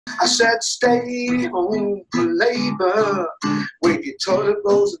I said stay home for Labour. Wave your toilet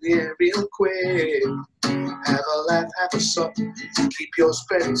rolls in the air real quick. Have a laugh, have a sup, keep your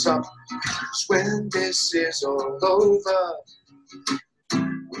spirits up. 'Cause when this is all over,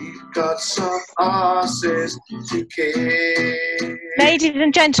 we've got some asses to kick. Ladies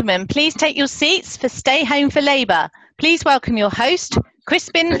and gentlemen, please take your seats for Stay Home for Labour. Please welcome your host,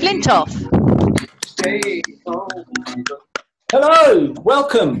 Crispin Flintoff. Stay home. Hello,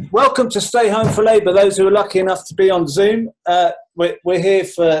 welcome to Stay Home for Labour. Those who are lucky enough to be on Zoom, we're here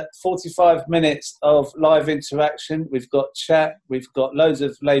for 45 minutes of live interaction. We've got chat, we've got loads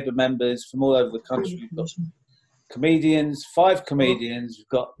of Labour members from all over the country. We've got comedians, 5 comedians, we've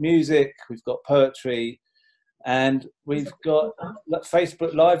got music, we've got poetry, and we've got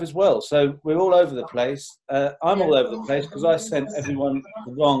Facebook Live as well. So we're all over the place. I'm all over the place because I sent everyone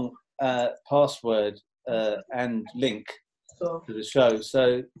the wrong password and link to the show.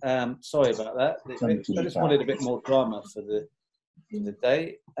 So sorry about that. I just wanted a bit more drama for the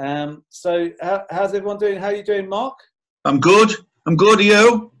day. So how's everyone doing? How are you doing, Mark? I'm good. Are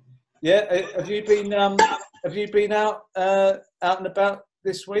you? Yeah. Have you been out and about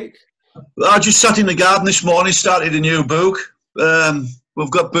this week? I just sat in the garden this morning, started a new book.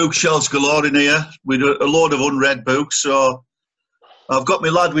 We've got bookshelves galore in here with a load of unread books. So I've got my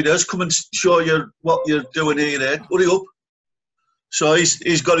lad with us. Come and show you what you're doing here, Ed. Hurry up. So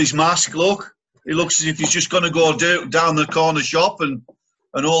he's got his mask. Look, he looks as if he's just going to go down the corner shop and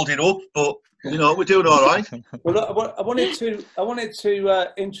hold it up. But you know, we're doing all right. Well, I wanted to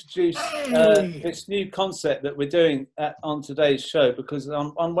introduce this new concept that we're doing on today's show, because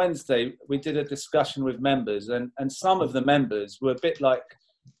on Wednesday we did a discussion with members, and some of the members were a bit like,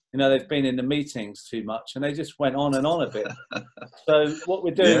 you know, they've been in the meetings too much and they just went on and on a bit. So what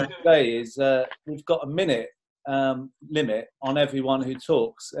we're doing today is we've got a minute limit on everyone who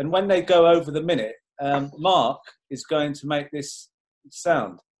talks, and when they go over the minute, Mark is going to make this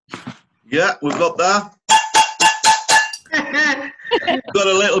sound. Yeah, we've got that. Got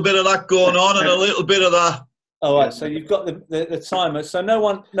a little bit of that going on and a little bit of that. All right, so you've got the timer, so no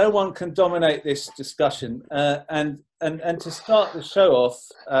one can dominate this discussion. And to start the show off,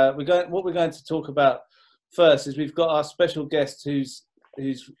 what we're going to talk about first is we've got our special guest who's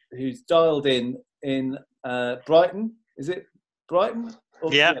dialed in Brighton. Is it Brighton?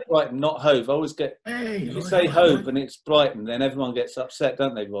 Yeah, Brighton, not Hove. I always get if you say Hove and it's Brighton, then everyone gets upset,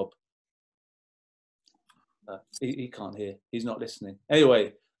 don't they, Rob? He can't hear. He's not listening.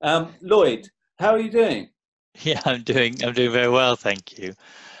 Anyway, Lloyd, how are you doing? Yeah, I'm doing very well, thank you.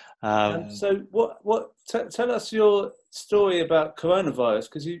 So, tell us your story about coronavirus,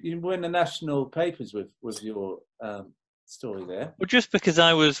 because you were in the national papers with your story there. Well, just because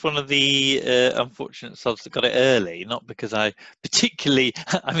I was one of the unfortunate sods that got it early, not because I particularly.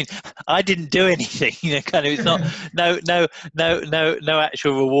 I mean, I didn't do anything. You know, kind of. It's not no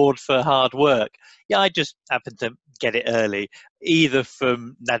actual reward for hard work. Yeah, I just happened to get it early, either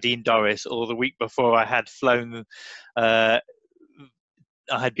from Nadine Dorris or the week before I had flown. I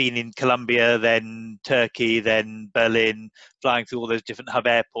had been in Colombia, then Turkey, then Berlin, flying through all those different hub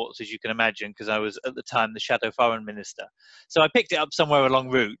airports, as you can imagine, because I was at the time the shadow foreign minister. So I picked it up somewhere along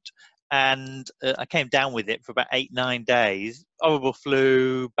route, and I came down with it for about 8-9 days. Horrible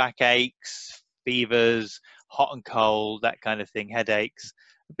flu, backaches, fevers, hot and cold, that kind of thing, headaches,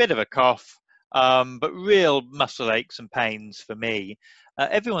 a bit of a cough. But real muscle aches and pains for me.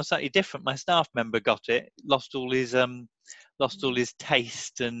 Everyone's slightly different. My staff member got it, lost all his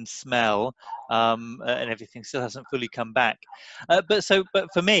taste and smell, and everything. Still hasn't fully come back. But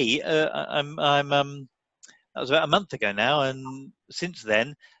for me, that was about a month ago now, and since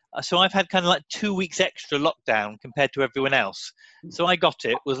then, so I've had kind of like 2 weeks extra lockdown compared to everyone else. So I got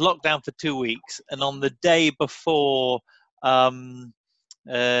it, was locked down for 2 weeks, and on the day before I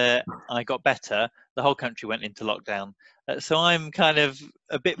got better, the whole country went into lockdown. So I'm kind of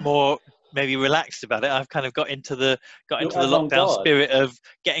a bit more maybe relaxed about it. I've kind of got into the lockdown spirit of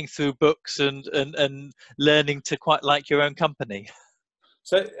getting through books and learning to quite like your own company.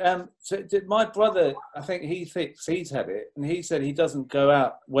 So did my brother, I think he thinks he's had it, and he said he doesn't go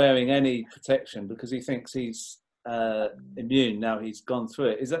out wearing any protection because he thinks he's immune now he's gone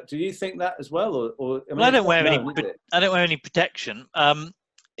through it. Is that? Do you think that as well, or I mean, I don't wear any protection.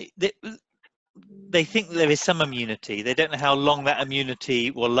 They think there is some immunity. They don't know how long that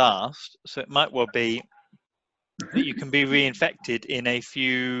immunity will last. So it might well be that you can be reinfected in a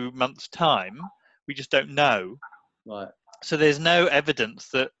few months' time. We just don't know. Right. So there's no evidence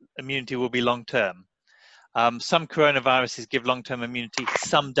that immunity will be long term. Some coronaviruses give long term immunity,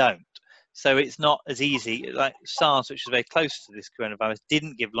 some don't. So it's not as easy. Like SARS, which is very close to this coronavirus,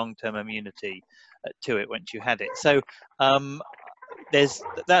 didn't give long-term immunity to it once you had it. So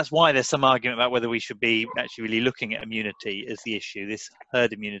that's why there's some argument about whether we should be actually really looking at immunity as the issue. This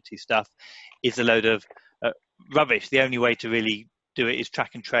herd immunity stuff is a load of rubbish. The only way to really do it is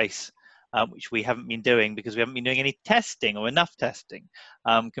track and trace, which we haven't been doing because we haven't been doing any testing or enough testing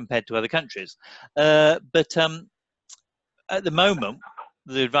compared to other countries. But at the moment,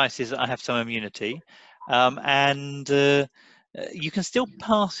 the advice is that I have some immunity, and you can still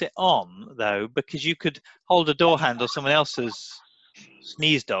pass it on, though, because you could hold a door handle someone else has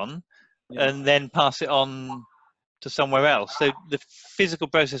sneezed on and then pass it on to somewhere else. So the physical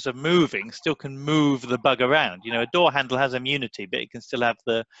process of moving still can move the bug around. You know, a door handle has immunity, but it can still have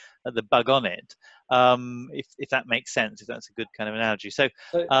the bug on it, if that makes sense, if that's a good kind of analogy. So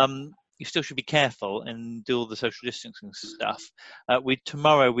you still should be careful and do all the social distancing stuff.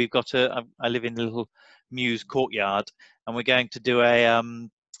 Tomorrow we've got I live in a little Mews courtyard, and we're going to do a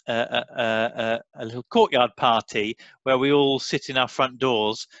little courtyard party where we all sit in our front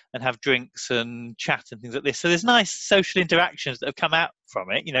doors and have drinks and chat and things like this. So there's nice social interactions that have come out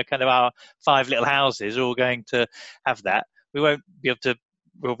from it. You know, kind of our 5 little houses are all going to have that. We won't be able to.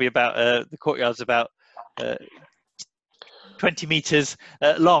 We'll be about the courtyard's about 20 meters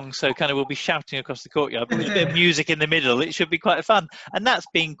long, so kind of we'll be shouting across the courtyard, but with a bit of music in the middle. It should be quite fun, and that's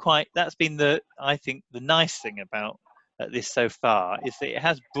been I think the nice thing about this so far is that it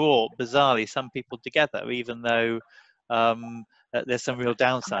has brought bizarrely some people together, even though there's some real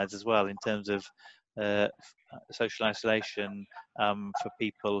downsides as well in terms of social isolation for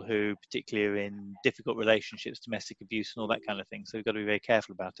people who particularly are in difficult relationships, domestic abuse and all that kind of thing. So we've got to be very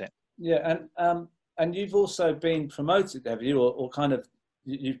careful about it. Yeah, and you've also been promoted, have you, or kind of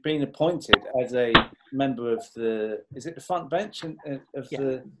you've been appointed as a member of the front bench of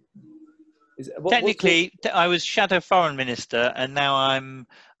the. Technically, I was shadow foreign minister, and now I'm.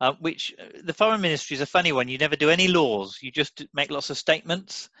 The foreign ministry is a funny one. You never do any laws. You just make lots of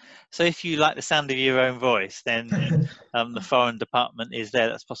statements. So if you like the sound of your own voice, then the foreign department is there.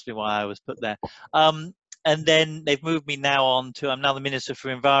 That's possibly why I was put there. And then they've moved me now on to. I'm now the Minister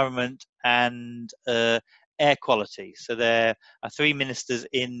for Environment and Air Quality. So there are 3 ministers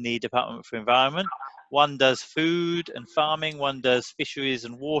in the Department for Environment. One does food and farming, one does fisheries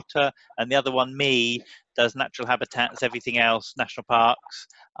and water, and the other one, me, does natural habitats, everything else, national parks,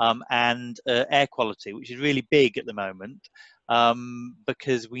 and air quality, which is really big at the moment,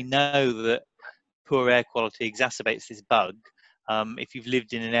 because we know that poor air quality exacerbates this bug. If you've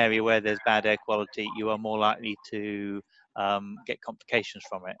lived in an area where there's bad air quality, you are more likely to get complications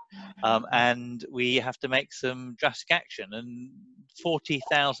from it. And we have to make some drastic action, and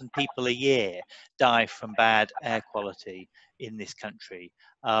 40,000 people a year die from bad air quality in this country.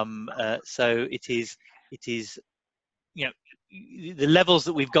 So it is, you know, the levels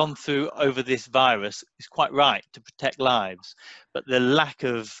that we've gone through over this virus is quite right to protect lives, but the lack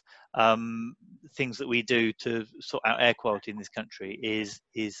of things that we do to sort out air quality in this country is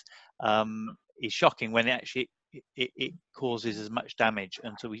shocking, when it causes as much damage,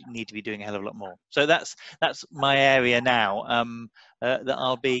 and so we need to be doing a hell of a lot more. So that's my area now, that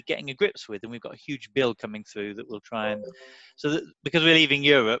I'll be getting a grips with, and we've got a huge bill coming through that will try and, so that, because we're leaving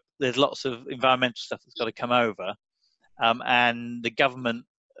Europe, there's lots of environmental stuff that's got to come over, and the government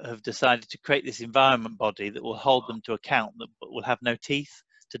have decided to create this environment body that will hold them to account, that will have no teeth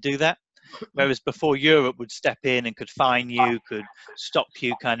to do that. Whereas before, Europe would step in and could fine you, could stop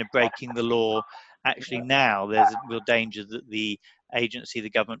you kind of breaking the law. Actually now there's a real danger that the agency the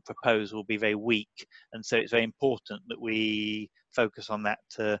government proposed will be very weak, and so it's very important that we focus on that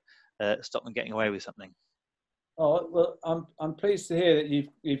to stop them getting away with something. Oh, well, I'm pleased to hear that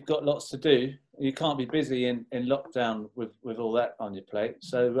you've got lots to do. You can't be busy in lockdown with all that on your plate.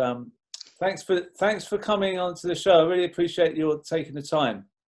 So thanks for coming onto the show. I really appreciate your taking the time.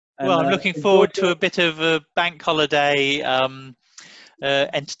 And, well, I'm looking forward to a bit of a bank holiday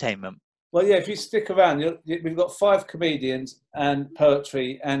entertainment. Well, yeah, if you stick around, we've got 5 comedians and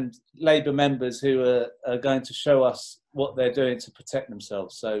poetry and Labour members who are going to show us what they're doing to protect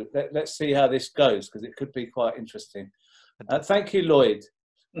themselves. So let's see how this goes, because it could be quite interesting. Thank you, Lloyd.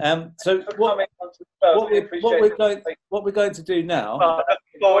 So what we're going to do now. Well, I'm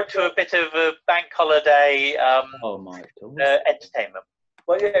looking forward to a bit of a bank holiday entertainment.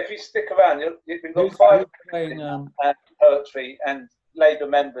 Well, yeah, if you stick around, we've got 5 comedians and poetry and Labour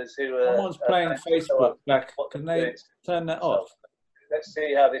members who are. Someone's playing Facebook back. Can they turn that off? Let's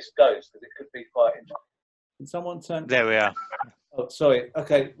see how this goes, because it could be quite interesting. Can someone turn? There we are. Oh, sorry.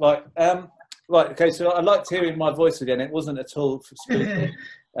 Okay, right. Right. Okay. So I liked hearing my voice again. It wasn't at all for speaking.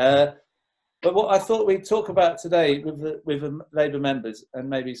 But what I thought we'd talk about today with the Labour members and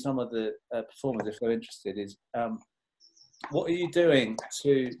maybe some of the performers, if they're interested, is what are you doing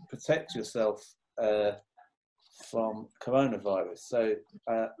to protect yourself from coronavirus? So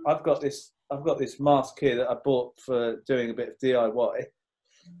I've got this mask here that I bought for doing a bit of DIY.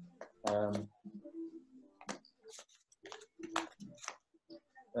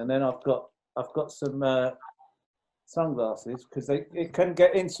 And then I've got some sunglasses because it can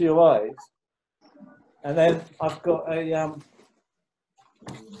get into your eyes. And then I've got a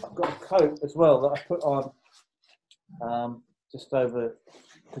coat as well that I put on just over,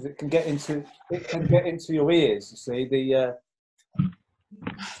 because it can get into your ears. You see, the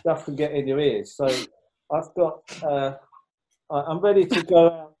stuff can get in your ears. So I've got I'm ready to go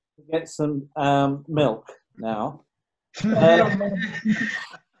out to get some milk now. Don't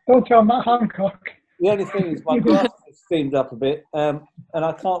tell Matt Hancock. The only thing is my glasses are steamed up a bit, and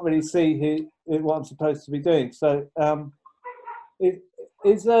I can't really see what I'm supposed to be doing. So,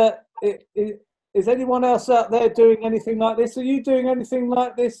 is anyone else out there doing anything like this? Are you doing anything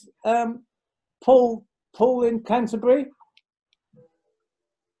like this, Paul in Canterbury?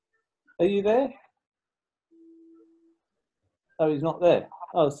 Are you there? Oh, he's not there.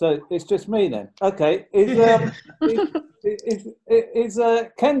 Oh, so it's just me then. Okay. Is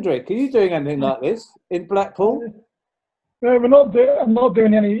Kendrick? Are you doing anything like this in Blackpool? No, I'm not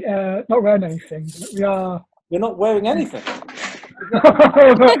doing any. Not wearing anything. We are. You're not wearing anything.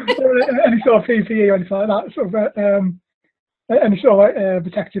 Any sort of PPE or anything like that. Sort of any sort of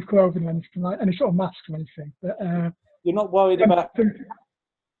protective clothing or anything like any sort of mask or anything. But you're not worried about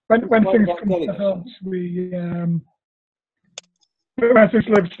when things come to the house. When things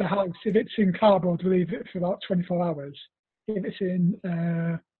deliver to the house, if it's in cardboard, we leave it for about 24 hours. If it's in,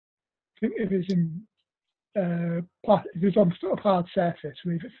 if it's on sort of hard surface,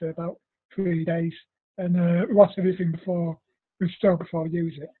 we leave it for about 3 days. And we wash everything before we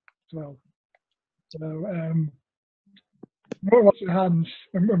use it as well. So we wash our hands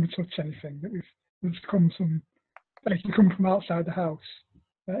when we touch anything that we've come from outside the house.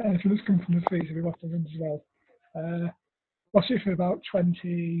 Anything that's come from the freezer, we wash them as well. Wash it for about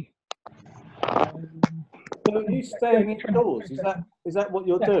 20. So are you staying indoors? Is that what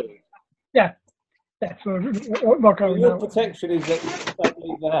you're doing? Yeah. Yeah. So not going your out. Protection is that you don't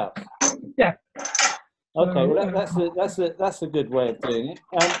leave the house. Yeah. Okay. Well, that's a good way of doing it.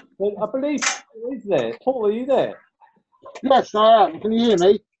 I believe is there. Paul, are you there? Yes, I am. Can you hear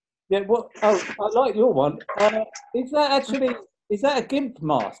me? Yeah. What? Oh, I like your one. Is that a GIMP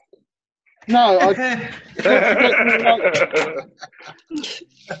mask? No,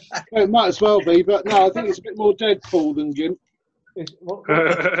 it might as well be, but no, I think it's a bit more Deadpool than GIMP.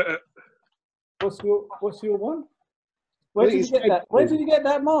 What's your one? Where did you get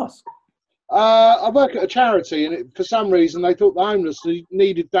that mask? I work at a charity, and for some reason they thought the homeless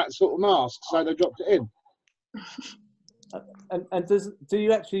needed that sort of mask, so they dropped it in. And do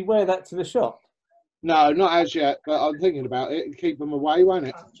you actually wear that to the shop? No, not as yet, but I'm thinking about it. Keep them away, won't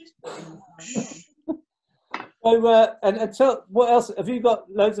it? So, and tell, what else? Have you got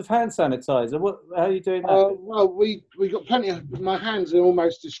loads of hand sanitizer? How are you doing that? Well, we got plenty of. My hands are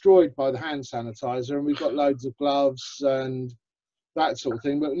almost destroyed by the hand sanitizer, and we've got loads of gloves and that sort of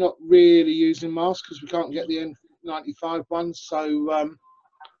thing. But not really using masks because we can't get the N95 ones. So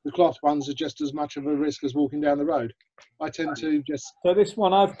the cloth ones are just as much of a risk as walking down the road. I tend to just. So this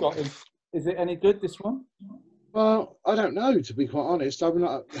one I've got is it any good? This one? Well, I don't know, to be quite honest. I've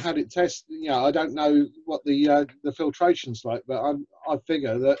not had it tested. I don't know what the filtration's like, but I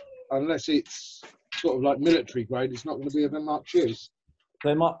figure that unless it's sort of like military grade, it's not going to be of much use.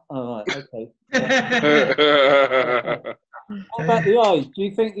 They might. Oh, right, okay. What about the eyes? Do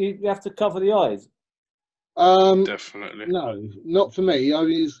you think you have to cover the eyes? Definitely. No, not for me. I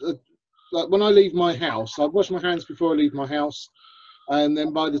mean, like when I leave my house, I wash my hands before I leave my house. And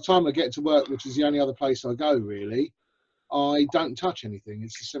then by the time I get to work, which is the only other place I go really, I don't touch anything.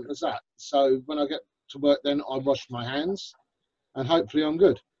 It's as simple as that. So when I get to work, then I wash my hands, and hopefully I'm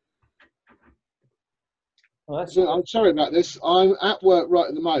good. Well, I'm sorry about this. I'm at work right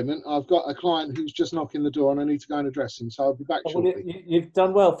at the moment. I've got a client who's just knocking the door, and I need to go and address him. So I'll be back shortly. You've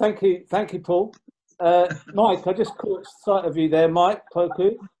done well. Thank you, Paul. Mike, I just caught sight of you there, Mike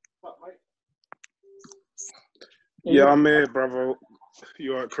Poku. Yeah, I'm here, brother.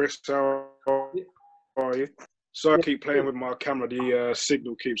 You alright, Chris? How are you? So I keep playing with my camera. The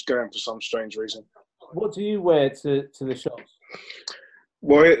signal keeps going for some strange reason. What do you wear to the shops?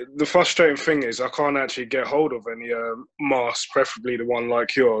 Well, the frustrating thing is I can't actually get hold of any masks, preferably the one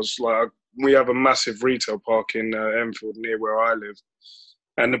like yours. Like we have a massive retail park in Enfield near where I live,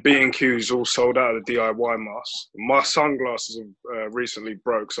 And the B&Q's all sold out of the DIY masks. My sunglasses have recently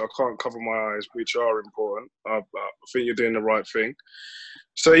broke, so I can't cover my eyes, which are important. I think you're doing the right thing.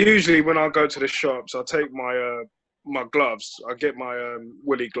 So usually when I go to the shops, I take my my gloves. I get my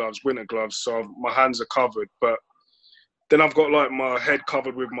woolly gloves, winter gloves, so my hands are covered. But then I've got like my head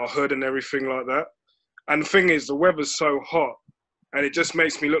covered with my hood and everything like that. And the thing is, the weather's so hot, and it just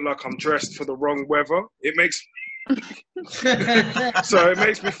makes me look like I'm dressed for the wrong weather. It makes so it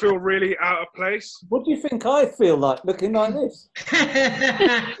makes me feel really out of place. What do you think I feel like looking like this?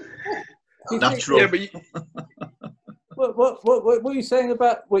 Natural. Yeah, but What are you saying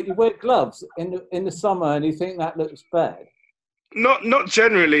about what you wear gloves in the summer and you think that looks bad? not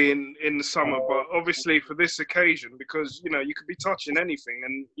generally in the summer, but obviously for this occasion, because you know you could be touching anything,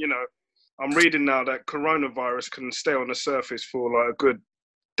 and you know I'm reading now that coronavirus can stay on the surface for like a good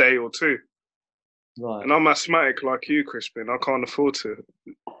day or two. Right. And I'm asthmatic like you, Crispin. I can't afford to,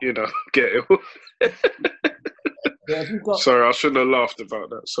 you know, get ill. Yeah, sorry, I shouldn't have laughed about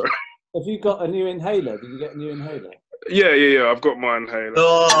that. Sorry. Have you got a new inhaler? Did you get a new inhaler? Yeah. I've got my inhaler.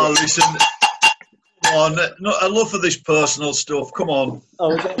 Oh, listen. Come on. No, I love for this personal stuff. Come on.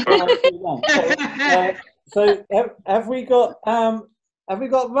 Oh, is that so have we got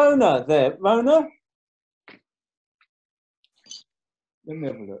Rona there? Rona? Let me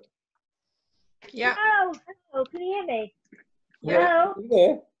have a look. Yeah. Hello, can you hear me? Yeah. Hello?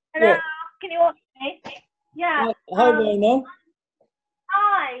 Yeah. Hello? Yeah. Can you watch me? Yeah. Hi, Rona.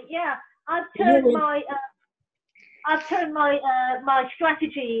 Hi, yeah. I've turned my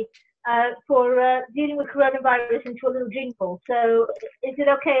strategy for dealing with coronavirus into a little jingle. So is it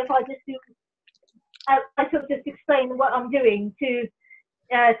okay if I just do, I sort of just explain what I'm doing to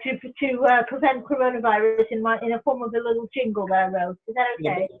prevent coronavirus in a form of a little jingle there, Rose? Is that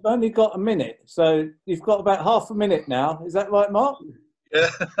okay? Yeah, you've only got a minute, so you've got about half a minute now. Is that right, Mark? Yeah.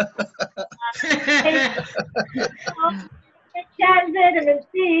 Vitamin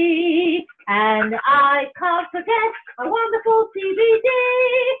C, and I can't forget a wonderful CBD.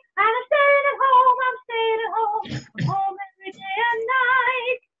 And I'm staying at home, I'm home every day and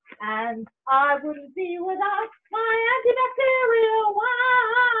night. And I wouldn't be without my antibacterial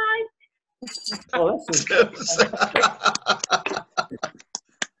wipe. Oh,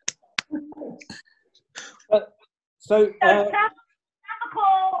 that's so chemical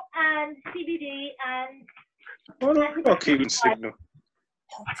and CBD and I'll keep it signal.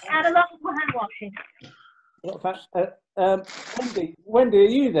 and a lot of hand washing. Wendy, are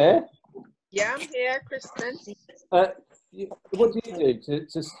you there? Yeah, I'm here, Kristen. What do you do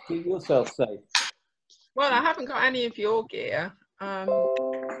to keep yourself safe? Well, I haven't got any of your gear.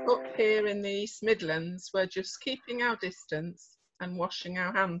 Up here in the East Midlands, we're just keeping our distance and washing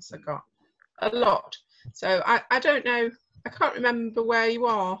our hands. I got a lot. So I don't know. I can't remember where you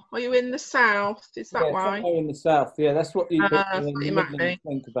are. Are you in the south? Is that why? Somewhere in the south. Yeah, that's what you people in the you might Midlands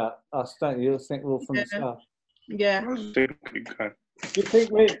think about us, don't you? You think we're all from the south. Yeah. Okay. Do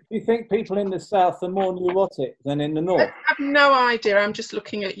you think people in the south are more neurotic than in the north? I have no idea. I'm just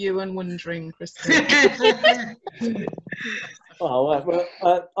looking at you and wondering, Kristen. Oh,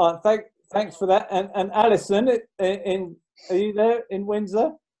 well, thanks for that. And Alison, are you there in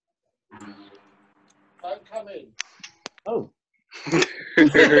Windsor? I'm coming. Oh.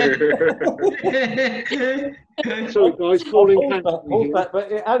 Sorry, guys, calling. Hold back,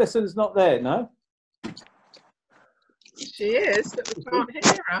 but Alison's not there, no? She is, but we can't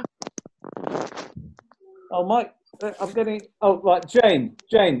hear her. Oh, Mike, I'm getting. Oh, right, Jane,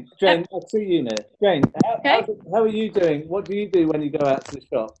 I see you now. Jane, how are you doing? What do you do when you go out to the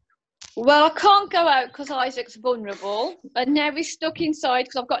shop? Well, I can't go out because Isaac's vulnerable, and now he's stuck inside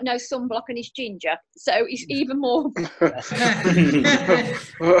because I've got no sunblock and he's ginger, so he's even more. But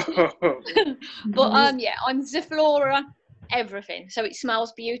yeah, I'm Zaflora, everything, so it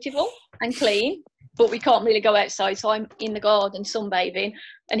smells beautiful and clean. But we can't really go outside, so I'm in the garden sunbathing,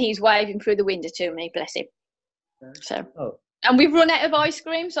 and he's waving through the window to me, bless him. So, and we've run out of ice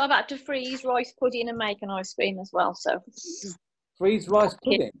cream, so I've had to freeze rice pudding and make an ice cream as well. So, freeze rice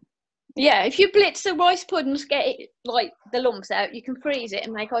pudding. Yeah, if you blitz the rice pudding, get it like the lumps out, you can freeze it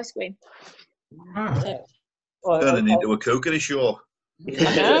and make ice cream. Turning into a cookery show.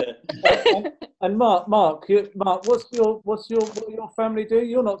 And Mark, what your family do?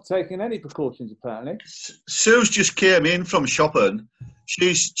 You're not taking any precautions, apparently. Sue's just came in from shopping.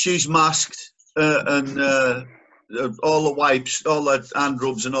 She's masked and all the wipes, all the hand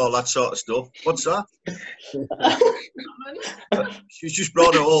rubs and all that sort of stuff. What's that? She's just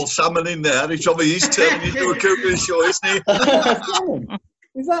brought a whole salmon in there. He's turning into a cookery show, isn't he?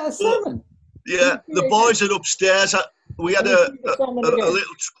 Is that a salmon? Yeah, the boys are upstairs. we had a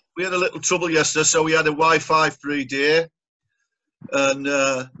little trouble yesterday, so we had a Wi-Fi free day, and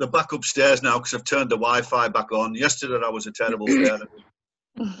they're back upstairs now because I've turned the Wi-Fi back on. Yesterday I was a terrible parent.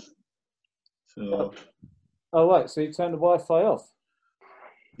 So. Oh right, so you turned the Wi-Fi off?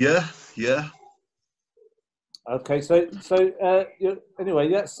 Yeah, yeah. Okay, so anyway,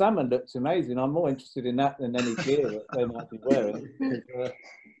 that salmon looks amazing. I'm more interested in that than any gear that they might be wearing.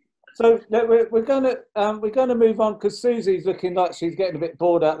 So we're going to move on because Suzy's looking like she's getting a bit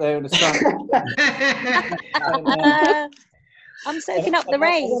bored out there in the sun. I'm soaking up the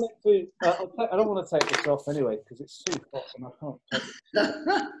rays. I don't want to take this off anyway because it's too hot and I can't take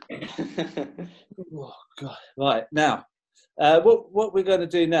it. Oh God! Right now, what we're going to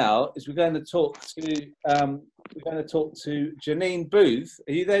do now is we're going to talk to Janine Booth.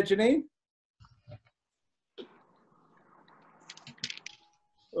 Are you there, Janine?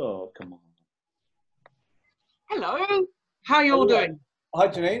 Oh, come on. Hello. How are you all doing? Hi,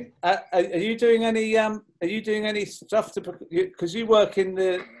 Janine. Are you doing any stuff to, because you work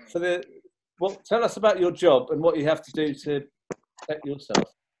tell us about your job and what you have to do to protect yourself.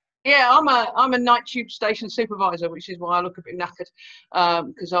 Yeah, I'm a night tube station supervisor, which is why I look a bit knackered,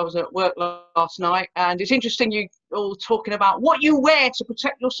 because I was at work last night. And it's interesting you all talking about what you wear to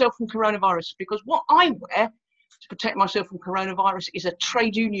protect yourself from coronavirus, because what I wear to protect myself from coronavirus is a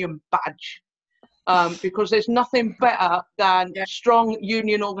trade union badge. Because there's nothing better than a strong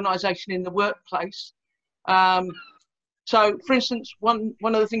union organisation in the workplace. So, for instance, one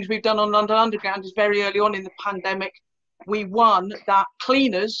of the things we've done on London Underground is very early on in the pandemic, we won that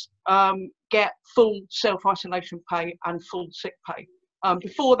cleaners get full self-isolation pay and full sick pay.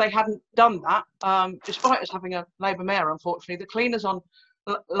 Before they hadn't done that, despite us having a Labour mayor, unfortunately, the cleaners on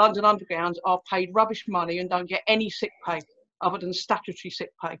London Underground are paid rubbish money and don't get any sick pay other than statutory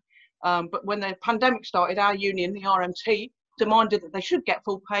sick pay. But when the pandemic started, our union, the RMT, demanded that they should get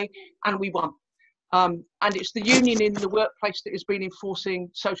full pay, and we won. And it's the union in the workplace that has been enforcing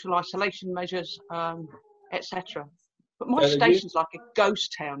social isolation measures, etc. But my station's like a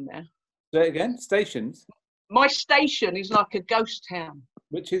ghost town there. Say it again, stations? My station is like a ghost town.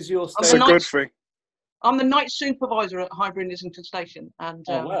 Which is your station? That's a good thing. I'm the night supervisor at Highbury and Islington Station. And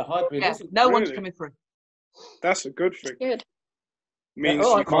no one's coming through. That's a good thing. Good. Means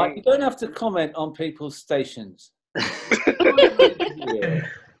all right, Mike, you don't have to comment on people's stations. I'm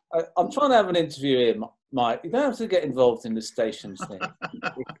trying to have an interview here, Mike. You don't have to get involved in the stations thing.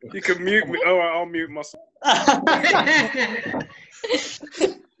 You can mute me. All right, I'll mute myself.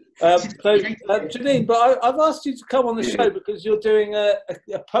 Janine, but I've asked you to come on the show because you're doing a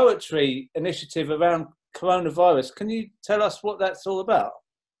poetry initiative around coronavirus. Can you tell us what that's all about?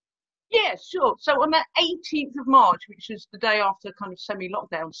 Yeah, sure. So on the 18th of March, which is the day after kind of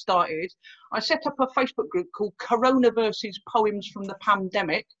semi-lockdown started, I set up a Facebook group called Corona versus Poems from the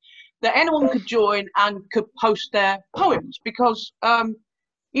Pandemic that anyone could join and could post their poems because,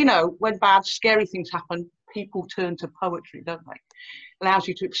 you know, when bad, scary things happen, people turn to poetry, don't they? Allows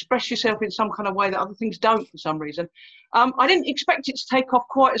you to express yourself in some kind of way that other things don't for some reason. I didn't expect it to take off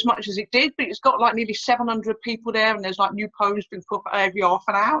quite as much as it did, but it's got like nearly 700 people there, and there's like new poems being put every half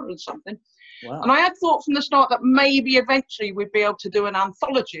an hour or something. Wow. And I had thought from the start that maybe eventually we'd be able to do an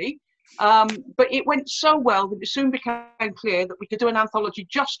anthology, but it went so well that it soon became clear that we could do an anthology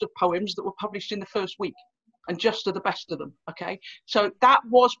just of poems that were published in the first week, and just of the best of them. Okay, so that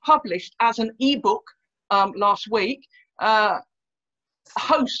was published as an ebook last week.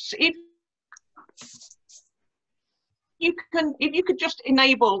 Hosts, if you could just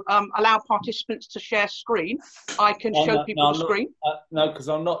enable allow participants to share screen, I can show people the screen. No, because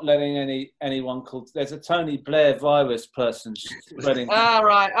I'm not letting anyone called. There's a Tony Blair virus person spreading. Oh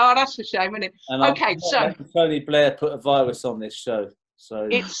right, oh that's a shame, isn't it? And okay, so Tony Blair put a virus on this show. So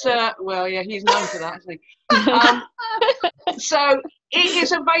it's well, yeah, he's known for that, isn't he? So it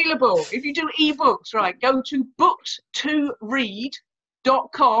is available if you do ebooks. Right, go to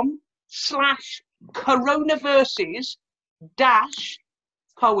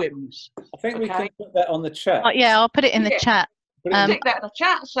books2read.com/coronaverses-poems. I think we can put that on the chat. Yeah, I'll put it in the chat. Stick that in the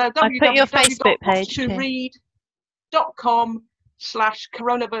chat. So I put your Facebook page.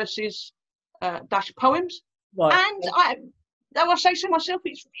 books2read.com/coronaverses-poems. Right. And though I say so myself,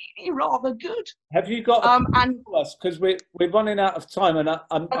 it's really rather good. Have you got us? Because we're running out of time, and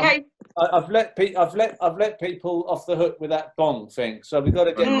I've let people off the hook with that bong thing. So we've got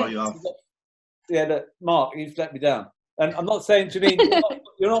to get. Look, Mark, you've let me down. And I'm not saying, Janine,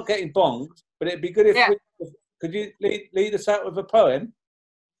 you're not getting bonged, but it'd be good if could you lead us out with a poem?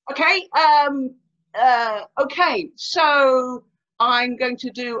 Okay. Okay. So I'm going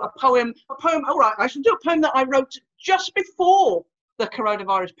to do a poem. All right. I should do a poem that I wrote just before the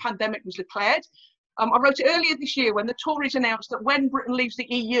coronavirus pandemic was declared. I wrote it earlier this year when the Tories announced that when Britain leaves the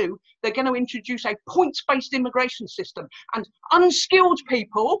EU, they're going to introduce a points-based immigration system, and unskilled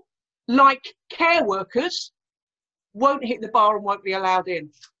people like care workers won't hit the bar and won't be allowed in.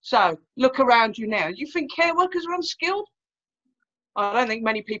 So look around you now. You think care workers are unskilled? I don't think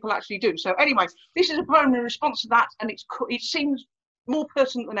many people actually do. So anyway, this is a poem in response to that, and it seems more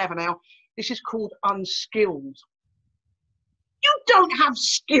pertinent than ever now. This is called Unskilled. You don't have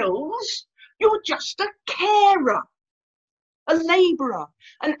skills. You're just a carer, a labourer,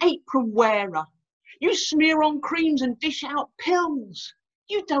 an apron wearer. You smear on creams and dish out pills.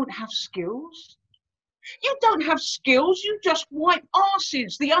 You don't have skills. You don't have skills, you just wipe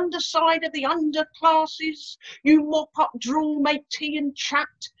arses, the underside of the underclasses. You mop up drool, make tea and chat.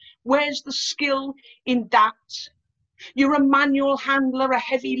 Where's the skill in that? You're a manual handler, a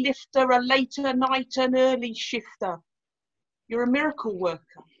heavy lifter, a later night, an early shifter. You're a miracle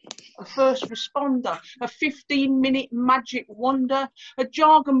worker, a first responder, a 15-minute magic wonder, a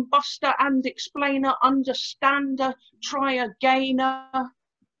jargon buster and explainer, understander, try againer.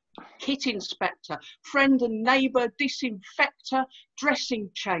 Kit inspector, friend and neighbour, disinfector, dressing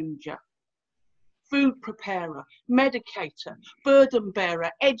changer, food preparer, medicator, burden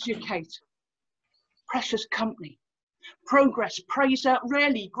bearer, educator, precious company, progress praiser,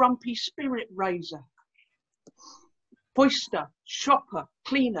 rarely grumpy spirit raiser, hoister, shopper,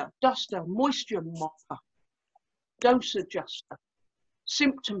 cleaner, duster, moisture mopper, dose adjuster,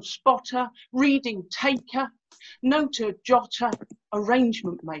 symptom spotter, reading taker, noter jotter,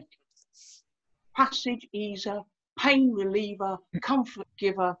 arrangement maker, passage easer, pain reliever, comfort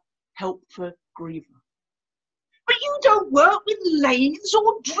giver, help for griever. But you don't work with lathes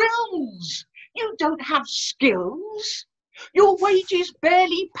or drills. You don't have skills. Your wages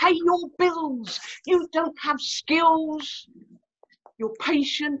barely pay your bills. You don't have skills. You're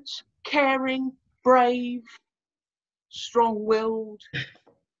patient, caring, brave, strong-willed,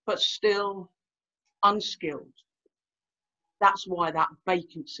 but still unskilled. That's why that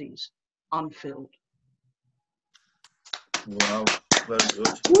vacancy's unfilled. Wow, very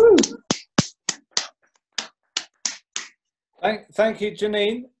good. Woo. Thank you,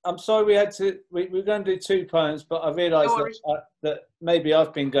 Janine. I'm sorry we're going to do 2 poems, but I realised that maybe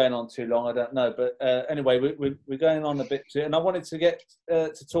I've been going on too long. I don't know, but anyway, we're going on a bit too, and I wanted to get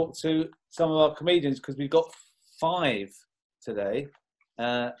to talk to some of our comedians because we've got 5 today,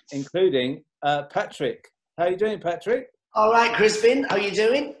 including Patrick. How are you doing, Patrick? All right, Crispin. How are you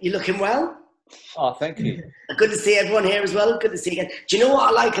doing? You looking well? Oh, thank you. Good to see everyone here as well. Good to see you again. Do you know what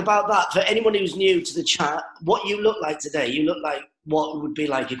I like about that? For anyone who's new to the chat, what you look like today, you look like what it would be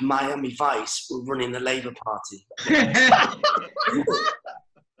like if Miami Vice were running the Labour Party.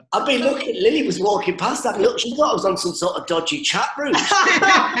 I've been looking, Lily was walking past that. Look, she thought I was on some sort of dodgy chat room.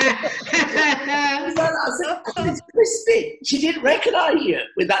 I said, oh, it's Crispin. She didn't recognise you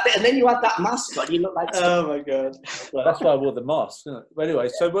with that. And then you had that mask on. You look like... Oh, my God. Well, that's why I wore the mask. Isn't it? But anyway,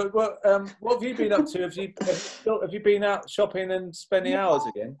 so what have you been up to? Have you been out shopping and spending hours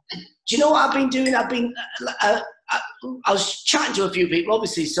again? Do you know what I've been doing? I was chatting to a few people,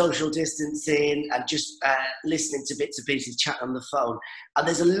 obviously social distancing and just listening to bits and pieces, chatting on the phone. And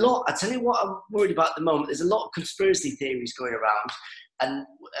there's a lot, I tell you what I'm worried about at the moment, there's a lot of conspiracy theories going around. And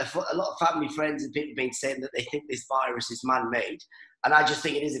a lot of family, friends and people have been saying that they think this virus is man-made. And I just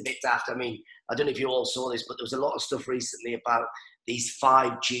think it is a bit daft. I mean, I don't know if you all saw this, but there was a lot of stuff recently about these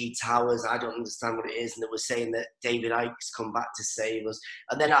 5G towers. I don't understand what it is. And they were saying that David Icke's come back to save us.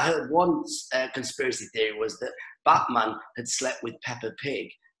 And then I heard one conspiracy theory was that Batman had slept with Peppa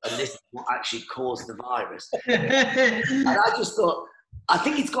Pig. And this is what actually caused the virus. And I just thought, I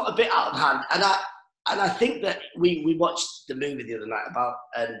think it's got a bit out of hand. And I think that we watched the movie the other night about,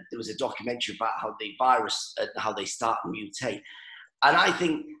 and there was a documentary about how the virus, how they start and mutate. And I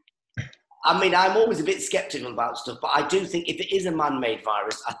think, I mean, I'm always a bit skeptical about stuff, but I do think if it is a man-made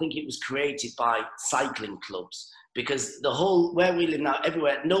virus, I think it was created by cycling clubs. Because the whole, where we live now,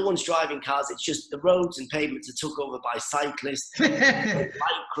 everywhere, no one's driving cars. It's just the roads and pavements are took over by cyclists, with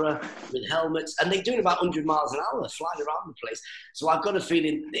lycra, with helmets, and they're doing about 100 miles an hour flying around the place. So I've got a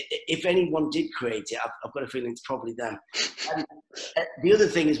feeling, if anyone did create it, I've got a feeling it's probably them. And the other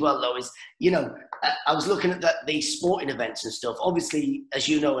thing as well, though, is, you know, I was looking at the sporting events and stuff. Obviously, as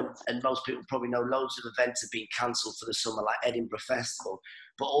you know, and most people probably know, loads of events have been cancelled for the summer, like Edinburgh Festival,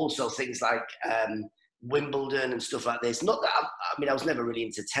 but also things like Wimbledon and stuff like this. Not that I mean, I was never really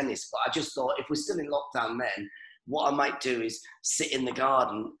into tennis, but I just thought if we're still in lockdown then, what I might do is sit in the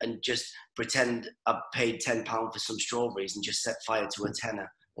garden and just pretend I paid £10 for some strawberries and just set fire to a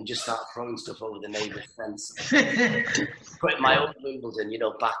tenner and just start throwing stuff over the neighbour's fence. Putting my own Wimbledon, you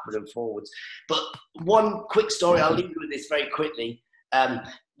know, backward and forwards. But one quick story, I'll leave you with this very quickly,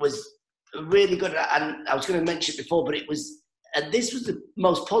 was really good. And I was going to mention it before, but it was, and this was the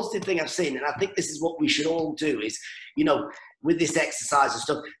most positive thing I've seen. And I think this is what we should all do is, you know, with this exercise and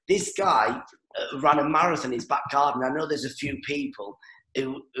stuff, this guy ran a marathon in his back garden. I know there's a few people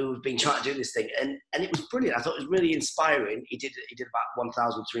who have been trying to do this thing, and it was brilliant. I thought it was really inspiring. He did about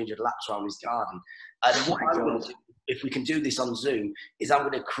 1,300 laps around his garden. And what I'm going to do, if we can do this on Zoom, is I'm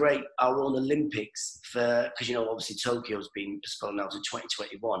going to create our own Olympics for, because, you know, obviously Tokyo's been postponed now to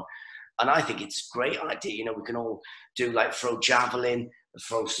 2021. And I think it's a great idea. You know, we can all do like throw javelin,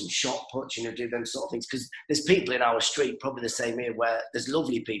 throw some shot put, you know, do them sort of things. Because there's people in our street, probably the same here, where there's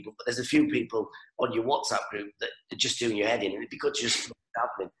lovely people, but there's a few people on your WhatsApp group that are just doing your head in. And it'd be good to just throw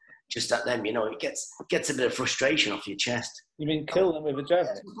javelin just at them, you know. It gets a bit of frustration off your chest. You mean kill them with a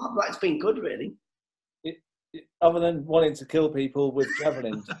javelin? It's been good, really. Other than wanting to kill people with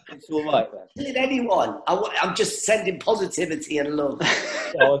javelins, it's all right then. Killing anyone. I'm just sending positivity and love.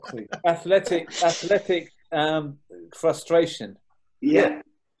 Oh, I see. Athletic frustration. Yeah.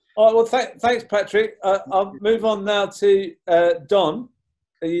 All right, well, thanks, Patrick. I'll move on now to Don.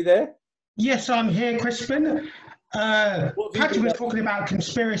 Are you there? Yes, I'm here, Crispin. Patrick was talking about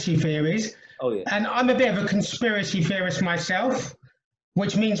conspiracy theories. Oh, yeah. And I'm a bit of a conspiracy theorist myself,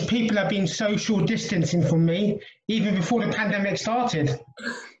 which means people have been social distancing from me even before the pandemic started.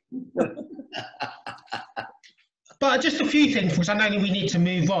 But just a few things, because I know we need to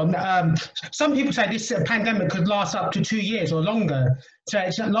move on. Some people say this pandemic could last up to 2 years or longer. So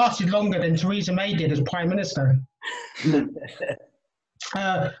it's lasted longer than Theresa May did as Prime Minister.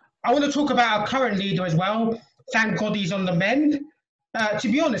 I want to talk about our current leader as well. Thank God he's on the mend. To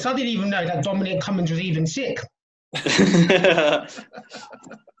be honest, I didn't even know that Dominic Cummings was even sick. I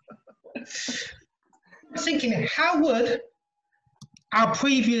was thinking, how would our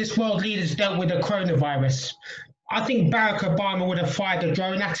previous world leaders dealt with the coronavirus? I think Barack Obama would have fired a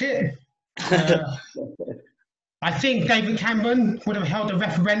drone at it. I think David Cameron would have held a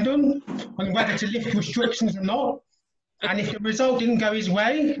referendum on whether to lift restrictions or not. And if the result didn't go his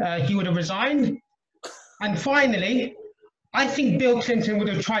way, he would have resigned. And finally, I think Bill Clinton would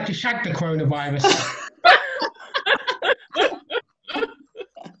have tried to shag the coronavirus.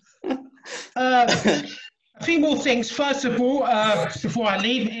 A few more things. First of all, before I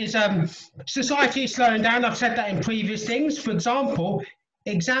leave, is society is slowing down. I've said that in previous things. For example,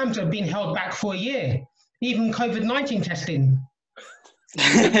 exams have been held back for a year, even COVID-19 testing.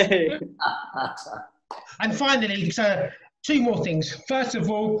 And finally, two more things. First of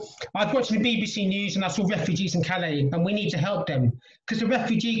all, I was watching the BBC News and I saw refugees in Calais, and we need to help them. Because the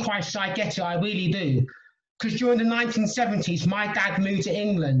refugee crisis, I get it, I really do. Because during the 1970s, my dad moved to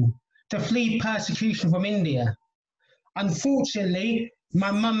England to flee persecution from India. Unfortunately, my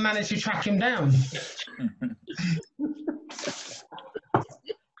mum managed to track him down.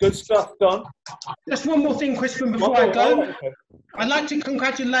 Good stuff, Don. Just one more thing, Crispin, before I go. I'd like to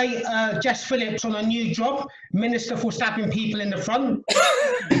congratulate Jess Phillips on a new job, Minister for Stabbing People in the Front.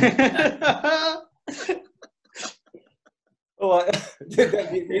 All right.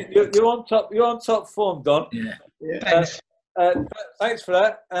 You're on top. You're on top form, Don. Yeah. Thanks. Thanks for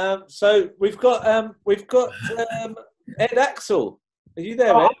that. So we've got Ed Aczel. Are you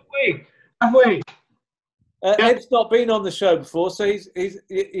there, Ed? Have we? Ed's not been on the show before, so you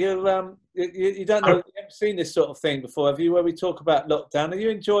don't know. You haven't seen this sort of thing before, have you? Where we talk about lockdown. Are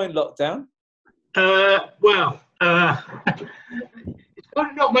you enjoying lockdown? Well,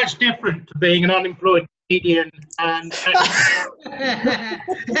 it's not much different to being an unemployed comedian and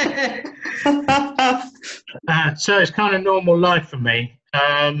so it's kind of normal life for me.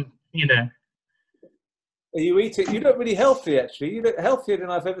 You know. Are you eating? You look really healthy, actually. You look healthier than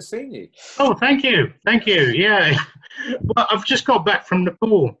I've ever seen you. Oh, thank you. Thank you. Yeah. Well, I've just got back from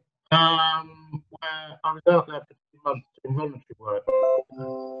Nepal, where I was out there for 2 months doing voluntary work.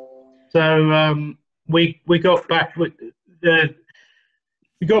 So we got back with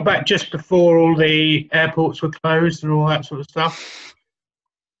we got back just before all the airports were closed and all that sort of stuff,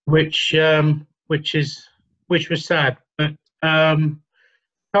 which was sad, but kind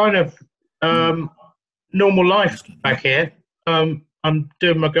of normal life back here. I'm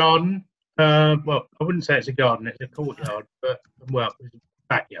doing my garden. Well, I wouldn't say it's a garden; it's a courtyard, but well, it's a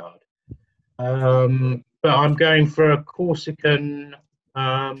backyard. But I'm going for a Corsican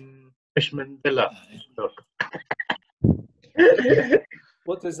fisherman villa look.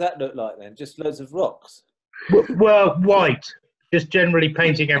 What does that look like then? Just loads of rocks? Well, white. Just generally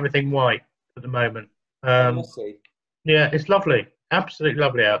painting everything white at the moment. I see. Yeah, it's lovely. absolutely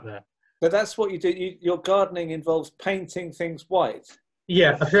lovely out there. But that's what you do. Your gardening involves painting things white.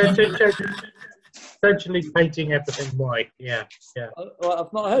 Yeah, essentially painting everything white. Yeah, yeah. Well,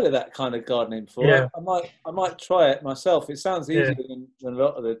 I've not heard of that kind of gardening before. Yeah. I might try it myself. It sounds Yeah. easier than a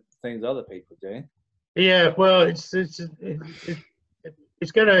lot of the things other people do. Yeah, well,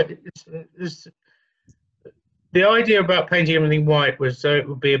 the idea about painting everything white was so it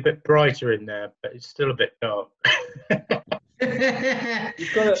would be a bit brighter in there, but it's still a bit dark.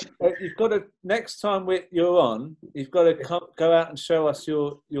 You've got to next time you're on, you've got to go out and show us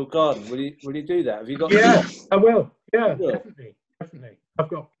your garden. Will you do that? Have you got? Yeah, I will. Yeah, definitely. I've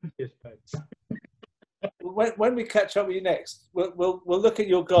got plenty of space. When we catch up with you next, we'll look at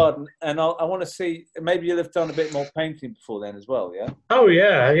your garden, and I want to see. Maybe you'll have done a bit more painting before then as well. Yeah. Oh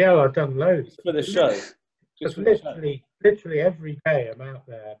yeah. I've done loads for the show. Just literally every day I'm out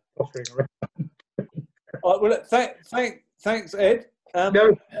there pottering around. All right, well, thanks, Ed.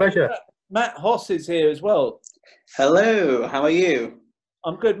 No, pleasure. Matt Hoss is here as well. Hello, how are you?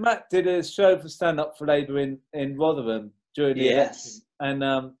 I'm good. Matt did a show for Stand Up for Labour in Rotherham during the election,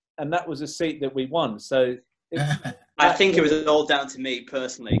 and that was a seat that we won. So I think it was all down to me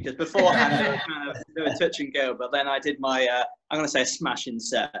personally, because beforehand they were touch and go, but then I did my I'm going to say a smashing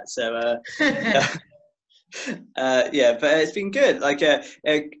set. So yeah, but it's been good. Like a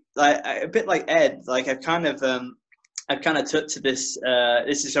bit like Ed. Like I've kind of took to this.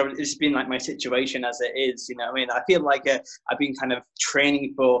 This has been like my situation as it is. You know what I mean? I feel like I've been kind of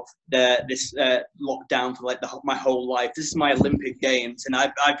training for this lockdown for like my whole life. This is my Olympic Games, and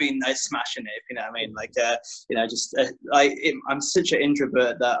I've been smashing it. You know what I mean? Like you know, just I'm such an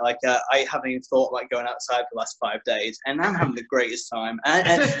introvert that like I haven't even thought like going outside for the last 5 days, and I'm having the greatest time.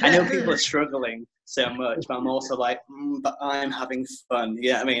 And I know people are struggling so much, but I'm also like, but I'm having fun.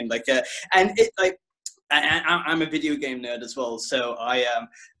 Yeah, I mean, like, and it like. I'm a video game nerd as well, so I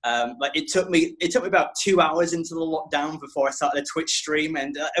like it took me about 2 hours into the lockdown before I started a Twitch stream,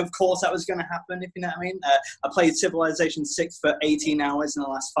 and of course that was going to happen, if you know what I mean. I played Civilization 6 for 18 hours in the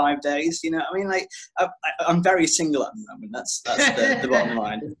last 5 days. You know what I mean? Like I'm very single at the moment. That's the bottom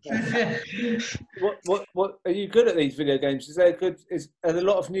line. What are you good at these video games? Are there a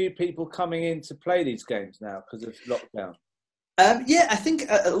lot of new people coming in to play these games now because of lockdown? Yeah, I think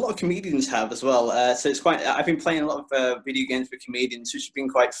a lot of comedians have as well. So it's quite. I've been playing a lot of video games with comedians, which has been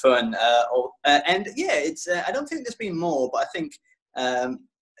quite fun. And yeah, it's. I don't think there's been more, but I think.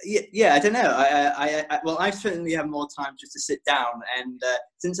 Yeah, I don't know. Well, I certainly have more time just to sit down, and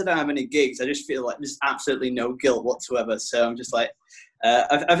since I don't have any gigs, I just feel like there's absolutely no guilt whatsoever. So I'm just like.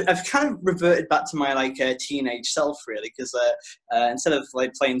 I've kind of reverted back to my like teenage self really, because instead of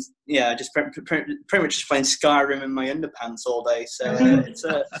like playing, just pretty much just playing Skyrim in my underpants all day. So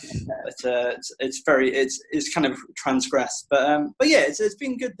it's kind of transgressed, but yeah, it's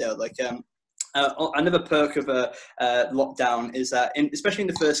been good though. Like another perk of lockdown is that, especially in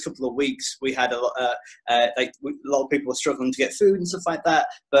the first couple of weeks, we had a lot of people were struggling to get food and stuff like that.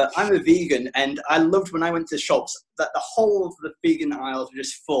 But I'm a vegan, and I loved when I went to shops that the whole of the vegan aisles were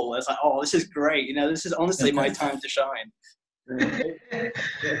just full. I was like, oh, this is great. You know, this is honestly my time to shine.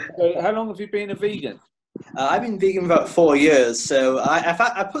 So how long have you been a vegan? I've been vegan for about 4 years, so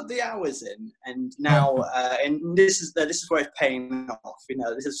I put the hours in, and now and this is where it's paying off. You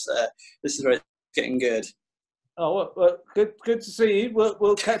know, this is where it's getting good. Oh, well, good to see you.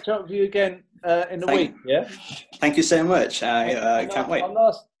 We'll catch up with you again in a week. Yeah. Thank you so much. I can't wait.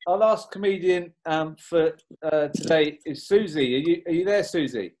 Our last comedian for today is Suzy. Are you there,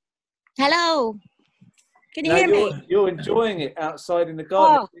 Suzy? Hello. Can you hear me? You're enjoying it outside in the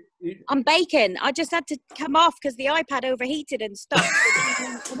garden. Oh, I'm baking. I just had to come off because the iPad overheated and stopped.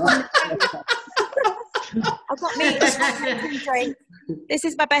 I've got me a drink. This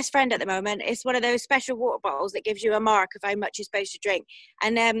is my best friend at the moment. It's one of those special water bottles that gives you a mark of how much you're supposed to drink.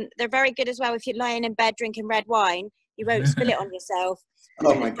 And they're very good as well if you're lying in bed drinking red wine. You won't spill it on yourself.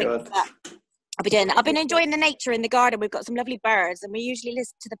 Oh my God. I've been enjoying the nature in the garden. We've got some lovely birds, and we usually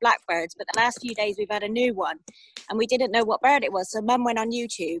listen to the blackbirds, but the last few days we've had a new one, and we didn't know what bird it was. So Mum went on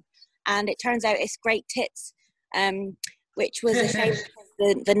YouTube, and it turns out it's great tits, which was a shame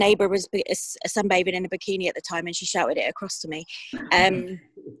because the neighbour was sunbathing in a bikini at the time, and she shouted it across to me.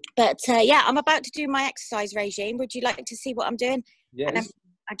 Yeah, I'm about to do my exercise regime. Would you like to see what I'm doing? Yes. And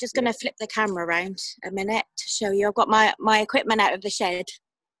I'm just going to flip the camera around a minute to show you. I've got my equipment out of the shed.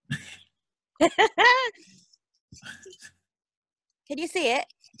 Can you see it?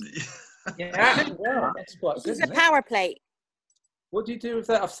 Yeah, that's quite good. This is a power plate. What do you do with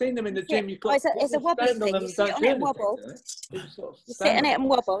that? I've seen them in the gym. You've got it's a wobbly thing. You sit on it and wobble. You sit on it and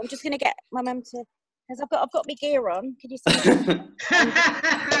wobble. I'm just going to get my mum to because I've got my gear on. Can you see? Put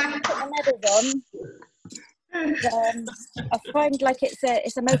my medals on. And, I find like it's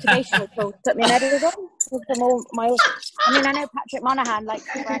a motivational tool to put my medals on. From all my, I mean, I know Patrick Monahan likes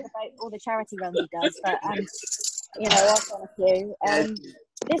to brag about all the charity runs he does, but you know, I've done a few.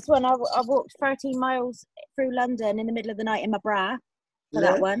 This one, I walked 13 miles through London in the middle of the night in my bra for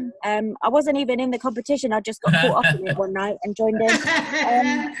that one. I wasn't even in the competition. I just got caught up in it one night and joined in.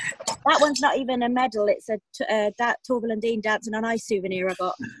 That one's not even a medal. It's that Torval and Dean dancing on ice souvenir I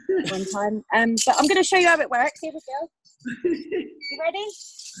got one time. But I'm going to show you how it works. Here we go. You ready?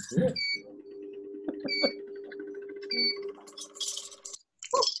 Yeah.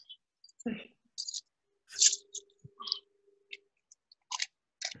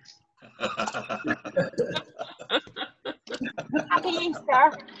 Happy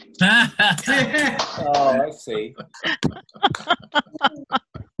Easter. Oh, I see.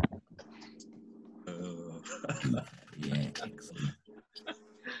 Yeah, excellent.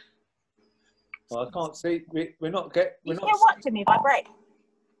 Well, I can't see. We're not Still watching me vibrate.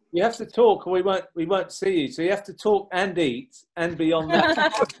 You have to talk, or we won't see you. So you have to talk and eat and be on that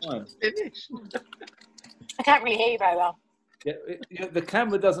time. I can't really hear you very well. Yeah, the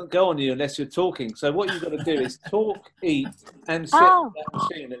camera doesn't go on you unless you're talking. So what you've got to do is talk, eat, and sit on that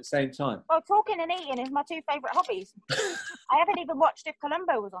machine at the same time. Well, talking and eating is my two favourite hobbies. I haven't even watched if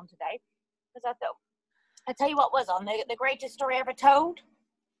Columbo was on today, because I thought, I tell you what was on, the greatest story ever told.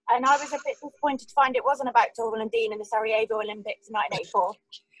 And I was a bit disappointed to find it wasn't about Torval and Dean in the Sarajevo Olympics in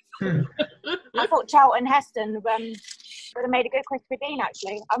 1984. I thought Charlton Heston would have made a good Christopher Dean,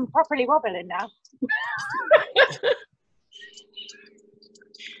 actually. I'm properly wobbling now.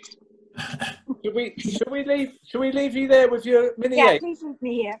 Should we leave you there with your mini? Yeah, please leave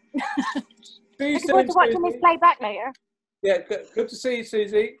me here. Looking forward to watching this play back later. Yeah, good to see you,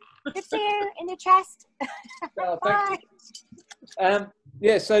 Suzy. Good to see you in your chest. Oh, thank you.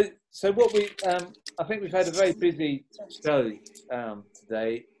 Yeah, so what we I think we've had a very busy show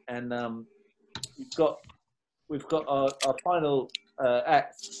today, and we've got our final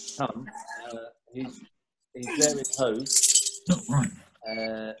act come. He's there in hose. Not right.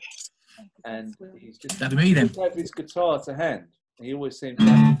 And he's just That'd be me then. have his guitar to hand. He always seems to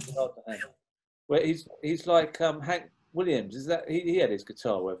have his guitar to hand. Well, he's like Hank Williams. Is that he had his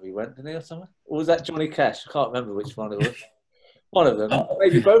guitar wherever he went, didn't he, or something? Or was that Johnny Cash? I can't remember which one it was. One of them,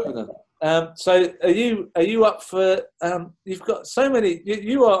 maybe both of them. So are you up for? You've got so many.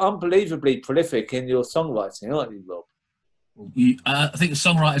 You are unbelievably prolific in your songwriting, aren't you, Rob? I think the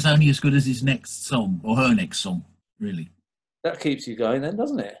songwriter's only as good as his next song or her next song, really. That keeps you going, then,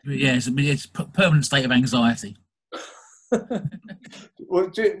 doesn't it? Yeah, it's a permanent state of anxiety. Well,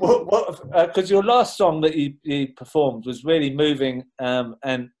 because your last song that you performed was really moving, and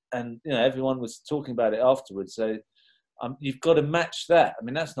you know everyone was talking about it afterwards. So you've got to match that. I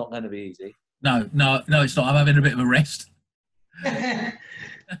mean, that's not going to be easy. No, it's not. I'm having a bit of a rest. It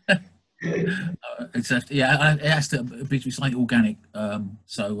has to be slightly organic. I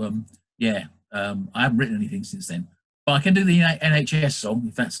haven't written anything since then. But I can do the NHS song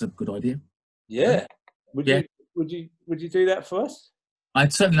if that's a good idea. Yeah. Would you do that for us?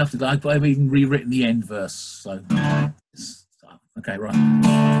 I'd certainly love to. I've even rewritten the end verse. So okay, right.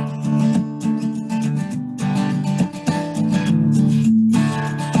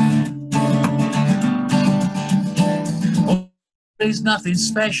 There's nothing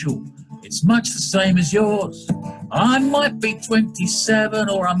special. It's much the same as yours. I might be 27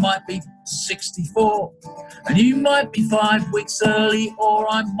 or I might be 64. And you might be 5 weeks early or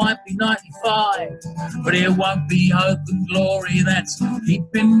I might be 95. But it won't be hope and glory that's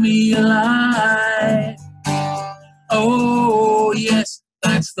keeping me alive. Oh yes,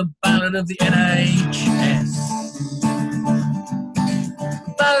 that's the ballad of the NHS.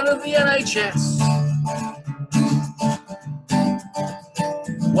 The ballad of the NHS.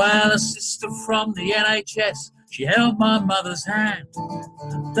 Well, a sister from the NHS, she held my mother's hand.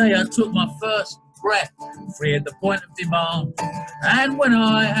 The day I took my first breath, free at the point of demand. And when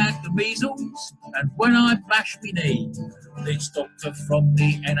I had the measles, and when I bashed me knee, this doctor from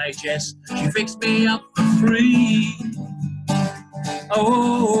the NHS, she fixed me up for free.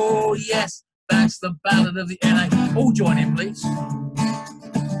 Oh yes, that's the ballad of the NHS. All join in, please.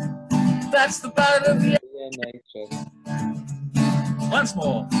 That's the ballad of the NHS. Once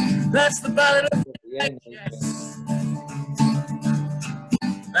more. That's the ballad of the NHS.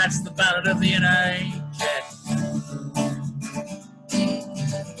 That's the ballad of the NHS.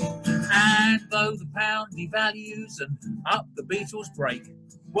 And though the pound devalues and up the Beatles break,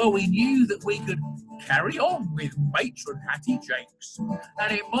 well, we knew that we could carry on with Matron Hattie Jakes.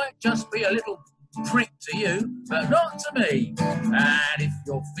 And it might just be a little prick to you, but not to me. And if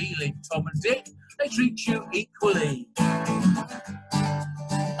you're feeling Tom and Dick, they treat you equally.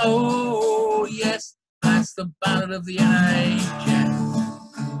 Oh, yes, that's the ballad of the NHS.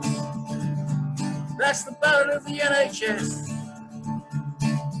 That's the ballad of the NHS.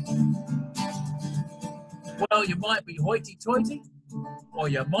 Well, you might be hoity-toity, or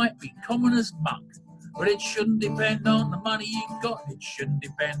you might be common as muck. But it shouldn't depend on the money you got, it shouldn't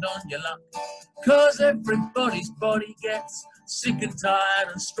depend on your luck. 'Cause everybody's body gets sick and tired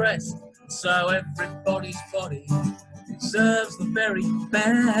and stressed. So everybody's body deserves the very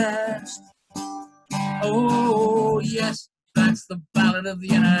best. Oh, yes, that's the ballad of the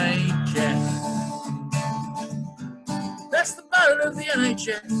NHS. That's the ballad of the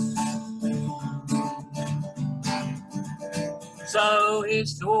NHS. So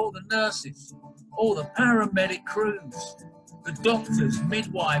here's to all the nurses, all the paramedic crews, the doctors,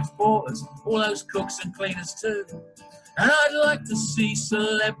 midwives, porters, all those cooks and cleaners too. And I'd like to see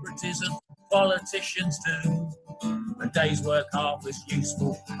celebrities and politicians too. A day's work half as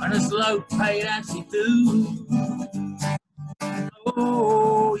useful and as low paid as you do.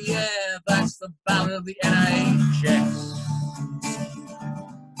 Oh yeah, that's the ballad of the NHS.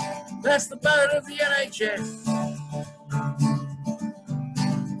 That's the ballad of the NHS.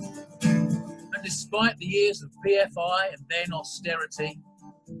 And despite the years of PFI and then austerity,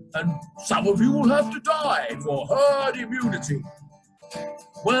 and some of you will have to die for herd immunity.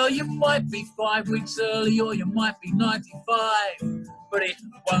 Well, you might be 5 weeks early or you might be 95, but it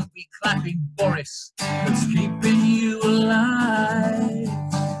won't be clapping Boris that's keeping you alive.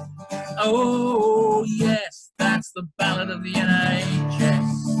 Oh, yes, that's the ballad of the NHS.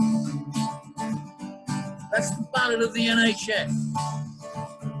 That's the ballad of the NHS.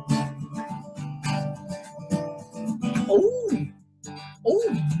 Oh,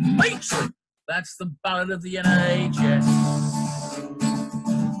 matron! That's the ballad of the NHS.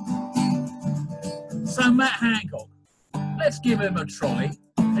 So Matt Hancock, let's give him a trolley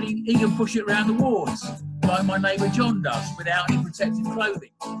and he can push it around the wards like my neighbour John does without any protective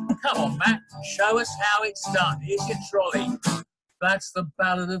clothing. Come on, Matt, show us how it's done. Here's your trolley. That's the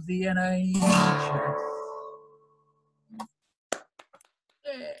ballad of the NHS.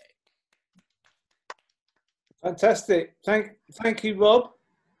 Yeah. Fantastic. Thank you, Rob.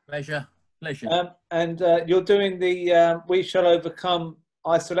 Pleasure. And you're doing the We Shall Overcome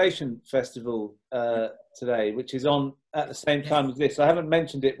Isolation Festival today, which is on at the same time as this. I haven't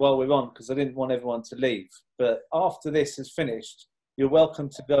mentioned it while we're on because I didn't want everyone to leave. But after this is finished, you're welcome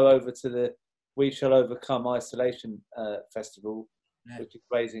to go over to the We Shall Overcome Isolation Festival, which is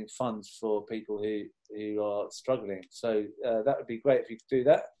raising funds for people who are struggling. So that would be great if you could do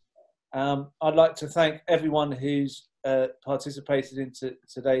that. I'd like to thank everyone who's participated in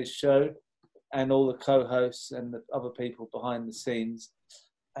today's show and all the co-hosts and the other people behind the scenes.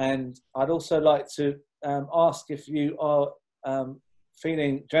 And I'd also like to ask if you are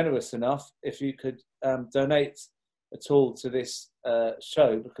feeling generous enough, if you could donate at all to this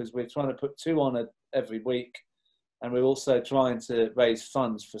show, because we're trying to put 2 on every week. And we're also trying to raise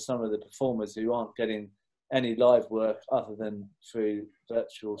funds for some of the performers who aren't getting any live work other than through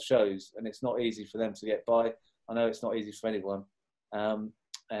virtual shows, and it's not easy for them to get by. I know it's not easy for anyone,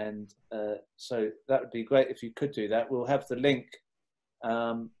 so that would be great if you could do that. We'll have the link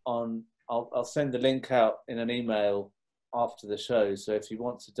I'll send the link out in an email after the show, so if you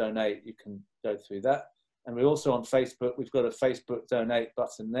want to donate you can go through that. And we're also on Facebook. We've got a Facebook donate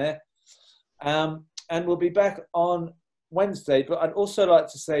button there, and we'll be back on Wednesday, but I'd also like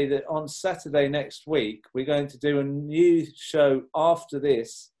to say that on Saturday next week we're going to do a new show after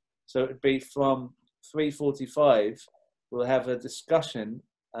this, so it would be from 3:45. We'll have a discussion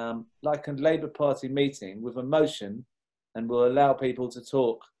like a Labour Party meeting with a motion, and we'll allow people to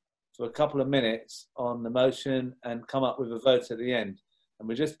talk for a couple of minutes on the motion and come up with a vote at the end. And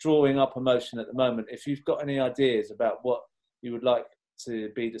we're just drawing up a motion at the moment. If you've got any ideas about what you would like to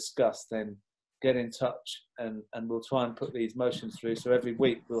be discussed, then get in touch and we'll try and put these motions through. So every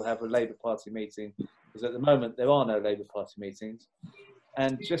week we'll have a Labour Party meeting, because at the moment there are no Labour Party meetings.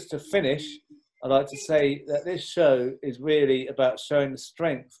 And just to finish, I'd like to say that this show is really about showing the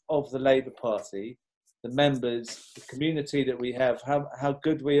strength of the Labour Party, the members, the community that we have, how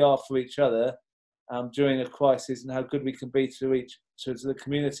good we are for each other during a crisis, and how good we can be to the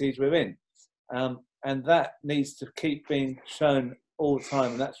communities we're in. And that needs to keep being shown all the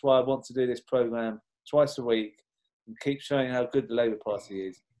time, and that's why I want to do this programme twice a week and keep showing how good the Labour Party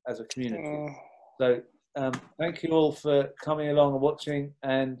is as a community. So thank you all for coming along and watching,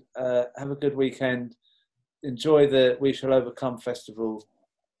 and have a good weekend. Enjoy the We Shall Overcome Festival,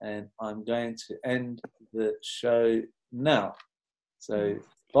 and I'm going to end the show now. So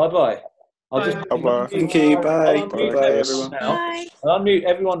bye-bye. I'll just Bye-bye. Thank you. Bye. Bye-bye, everyone. I'll unmute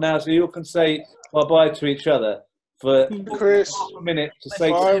everyone now so you all can say bye-bye to each other for Chris. a minute to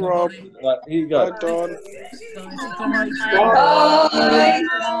say Bye, Rob. Right, here you go. Bye, Don. Bye.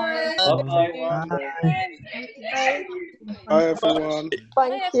 Bye. Bye. Bye, everyone.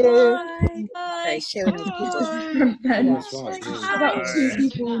 Thank you. Bye. Sharing all the Bye. About 2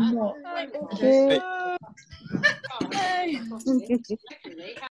 people not. Thank you.